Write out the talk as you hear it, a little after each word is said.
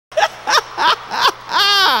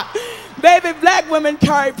black women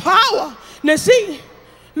carry power. Now see,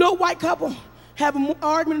 little white couple have an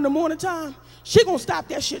argument in the morning time. She gonna stop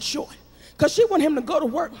that shit short. Because she want him to go to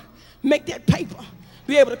work, make that paper,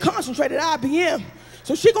 be able to concentrate at IBM.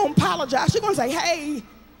 So she gonna apologize. She gonna say, hey,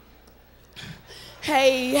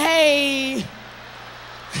 hey,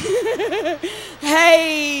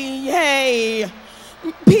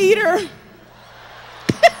 Peter.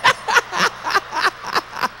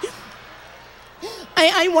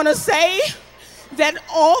 I want to say that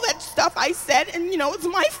all that stuff I said, and you know, it's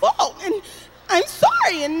my fault, and I'm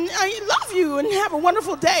sorry, and I love you, and have a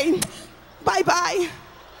wonderful day. Bye-bye.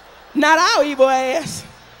 Not our evil ass.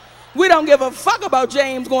 We don't give a fuck about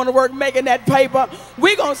James going to work making that paper.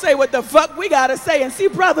 We gonna say what the fuck we gotta say. And see,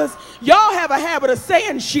 brothers, y'all have a habit of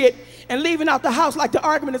saying shit and leaving out the house like the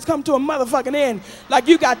argument has come to a motherfucking end, like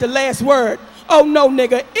you got the last word. Oh no,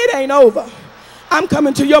 nigga, it ain't over. I'm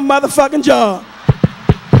coming to your motherfucking job.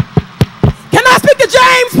 Can I speak to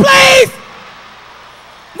James, please?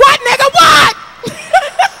 What, nigga, what?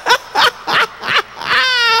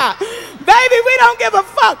 Baby, we don't give a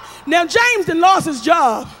fuck. Now, James done lost his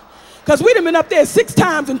job because we done been up there 6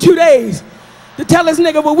 times in 2 days to tell this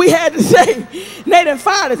nigga what we had to say. And they done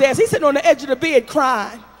fired his ass. He's sitting on the edge of the bed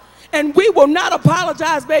crying. And we will not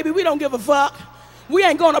apologize, baby. We don't give a fuck. We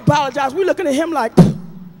ain't gonna apologize. We looking at him like,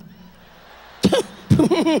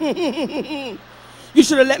 you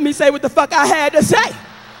should have let me say what the fuck I had to say.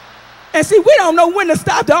 And see, we don't know when to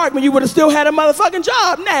stop the argument. You would have still had a motherfucking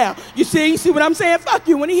job now. You see what I'm saying? Fuck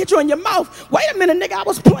you. When he hit you in your mouth, wait a minute, nigga, I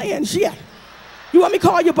was playing shit. You want me to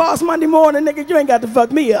call your boss Monday morning, nigga? You ain't got to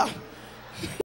fuck me up.